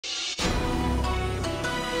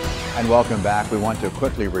And welcome back. We want to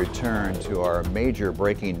quickly return to our major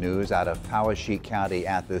breaking news out of Poweshiek County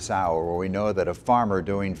at this hour, where we know that a farmer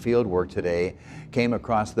doing field work today came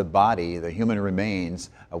across the body, the human remains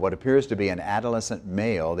of what appears to be an adolescent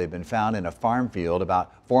male. They've been found in a farm field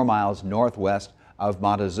about 4 miles northwest of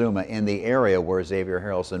Montezuma, in the area where Xavier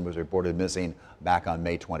Harrelson was reported missing back on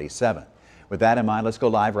May 27th. With that in mind, let's go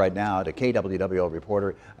live right now to KWWL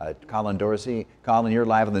reporter Colin Dorsey. Colin, you're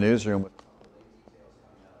live in the newsroom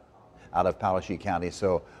out of Poweshiek County.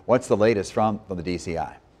 So what's the latest from the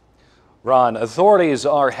DCI? Ron, authorities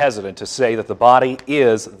are hesitant to say that the body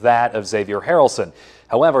is that of Xavier Harrelson.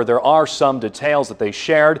 However, there are some details that they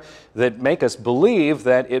shared that make us believe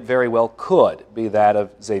that it very well could be that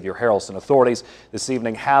of Xavier Harrelson. Authorities this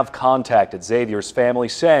evening have contacted Xavier's family,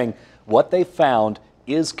 saying what they found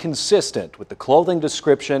is consistent with the clothing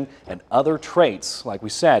description and other traits. Like we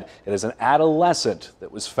said, it is an adolescent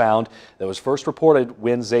that was found, that was first reported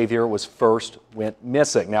when Xavier went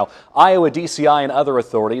missing. Now, Iowa DCI and other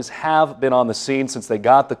authorities have been on the scene since they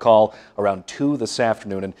got the call around 2 this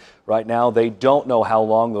afternoon, and right now they don't know how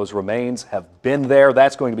long those remains have been there.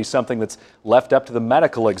 That's going to be something that's left up to the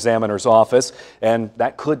medical examiner's office, and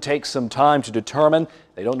that could take some time to determine.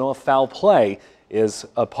 They don't know if foul play is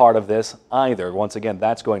a part of this either. Once again,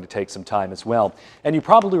 that's going to take some time as well. And you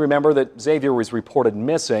probably remember that Xavier was reported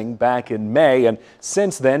missing back in May, and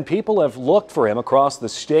since then people have looked for him across the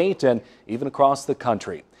state and even across the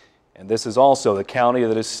country. And this is also the county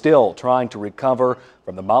that is still trying to recover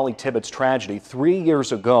from the Molly Tibbetts tragedy 3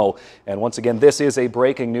 years ago. And once again, this is a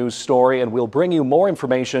breaking news story, and we'll bring you more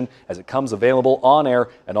information as it comes available on air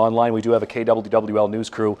and online. We do have a KWWL news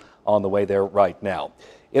crew on the way there right now.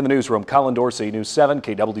 In the newsroom, Colin Dorsey, News 7,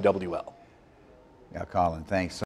 KWWL. Yeah, Colin, thanks.